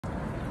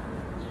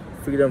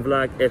Freedom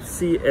Vlog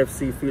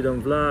FC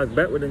Freedom Vlog,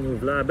 back with a new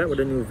vlog, back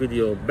with a new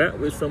video, back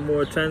with some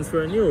more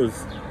transfer news.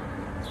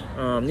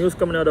 News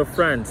coming out of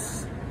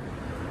France,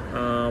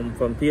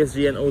 from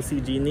PSG and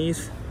OCG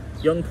Nice.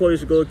 Young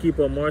Polish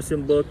goalkeeper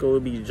Marcin Bułka will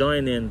be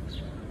joining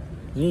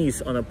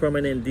Nice on a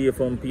permanent deal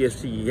from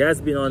PSG. He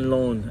has been on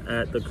loan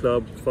at the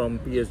club from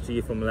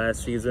PSG from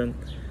last season,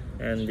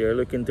 and they're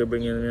looking to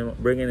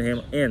bringing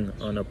him in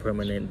on a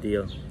permanent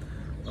deal.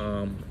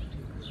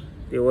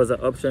 There was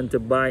an option to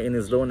buy in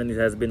his loan, and it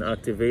has been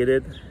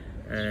activated,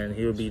 and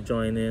he'll be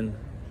joining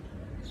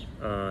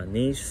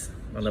Nice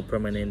on a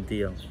permanent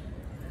deal.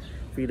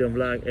 Freedom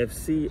Vlog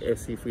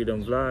FC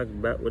Freedom Vlog,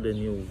 back with a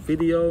new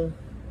video,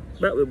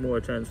 back with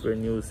more transfer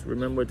news.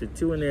 Remember to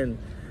tune in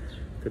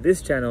to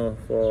this channel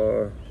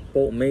for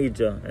both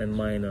major and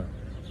minor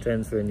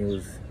transfer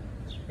news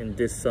in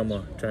this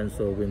summer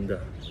transfer window.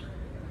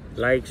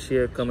 Like,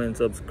 share, comment,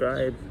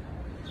 subscribe,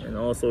 and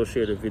also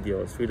share the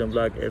videos. Freedom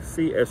Vlog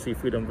FC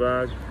Freedom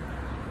Vlog,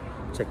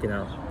 checking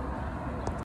out.